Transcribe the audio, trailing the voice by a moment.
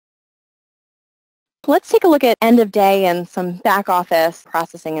Let's take a look at end of day and some back office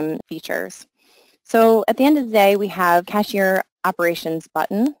processing and features. So at the end of the day, we have cashier operations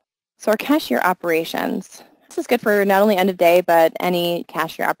button. So our cashier operations, this is good for not only end of day, but any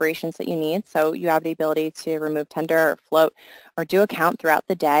cashier operations that you need. So you have the ability to remove tender or float or do a count throughout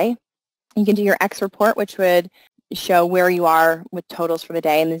the day. You can do your X report, which would show where you are with totals for the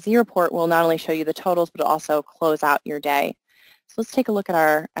day. And the Z report will not only show you the totals, but it'll also close out your day. So let's take a look at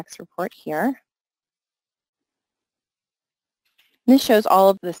our X report here. And this shows all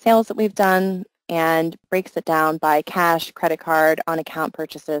of the sales that we've done and breaks it down by cash, credit card, on-account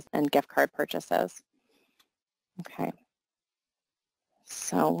purchases, and gift card purchases. Okay.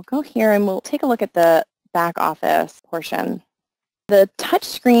 So we'll go here and we'll take a look at the back office portion. The touch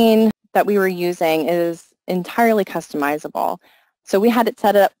screen that we were using is entirely customizable. So we had it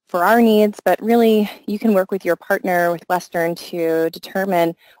set up for our needs, but really you can work with your partner, with Western, to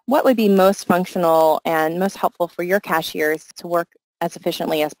determine what would be most functional and most helpful for your cashiers to work as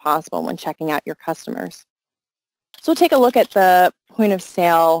efficiently as possible when checking out your customers. So we'll take a look at the point of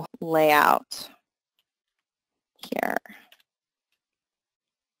sale layout here.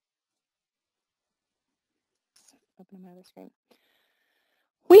 Open my other screen.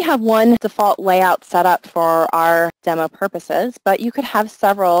 We have one default layout set up for our demo purposes, but you could have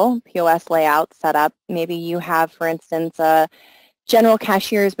several POS layouts set up. Maybe you have, for instance, a general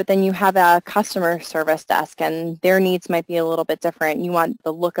cashiers, but then you have a customer service desk and their needs might be a little bit different. You want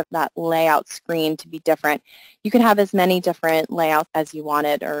the look of that layout screen to be different. You can have as many different layouts as you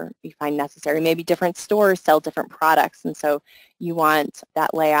wanted or you find necessary. Maybe different stores sell different products, and so you want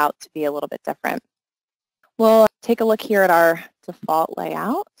that layout to be a little bit different. We'll take a look here at our default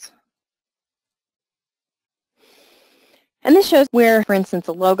layout. And this shows where, for instance,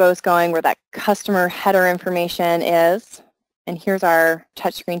 the logo is going, where that customer header information is. And here's our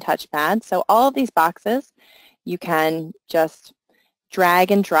touchscreen touchpad. So all of these boxes, you can just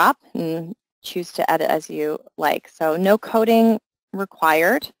drag and drop and choose to edit as you like. So no coding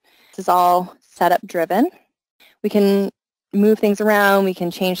required. This is all setup driven. We can move things around, we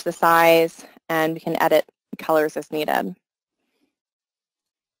can change the size, and we can edit colors as needed.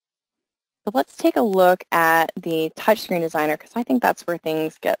 But let's take a look at the touchscreen designer because I think that's where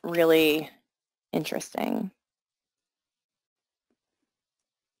things get really interesting.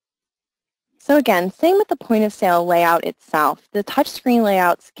 So again, same with the point of sale layout itself. The touchscreen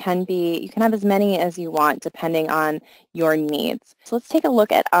layouts can be, you can have as many as you want depending on your needs. So let's take a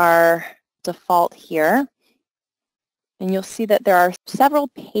look at our default here. And you'll see that there are several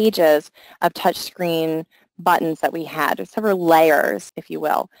pages of touchscreen buttons that we had, or several layers, if you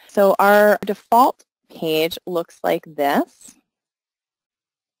will. So our default page looks like this.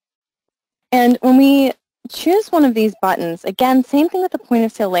 And when we choose one of these buttons, again, same thing with the point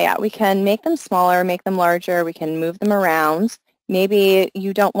of sale layout. We can make them smaller, make them larger, we can move them around. Maybe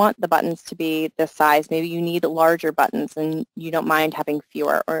you don't want the buttons to be this size. Maybe you need larger buttons and you don't mind having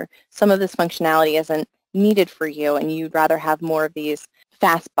fewer, or some of this functionality isn't needed for you and you'd rather have more of these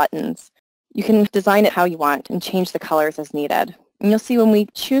fast buttons. You can design it how you want and change the colors as needed. And you'll see when we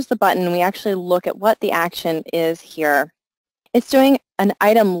choose the button, we actually look at what the action is here. It's doing an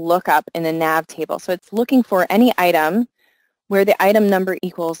item lookup in the NAV table. So it's looking for any item where the item number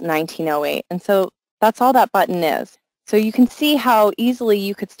equals 1908. And so that's all that button is. So you can see how easily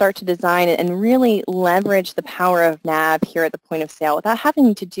you could start to design it and really leverage the power of NAV here at the point of sale without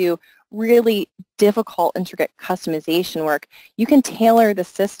having to do really difficult, intricate customization work. You can tailor the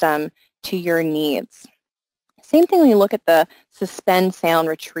system to your needs. Same thing when you look at the suspend sale and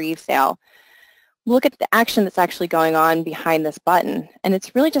retrieve sale. Look at the action that's actually going on behind this button, and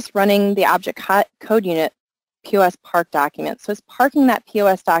it's really just running the object code unit POS park document. So it's parking that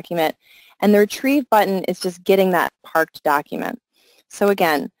POS document, and the retrieve button is just getting that parked document. So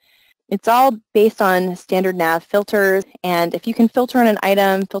again, it's all based on standard NAV filters, and if you can filter on an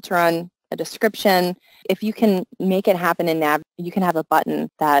item, filter on a description, if you can make it happen in NAV, you can have a button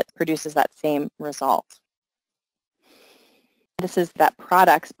that produces that same result. This is that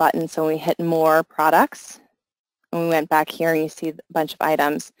products button, so we hit more products, and we went back here and you see a bunch of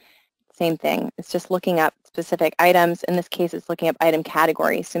items. Same thing, it's just looking up specific items. In this case, it's looking up item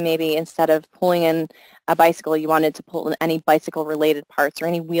categories. So maybe instead of pulling in a bicycle, you wanted to pull in any bicycle-related parts or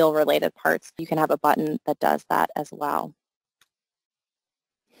any wheel-related parts. You can have a button that does that as well.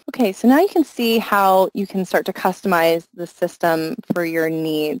 Okay, so now you can see how you can start to customize the system for your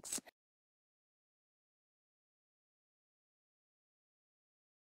needs.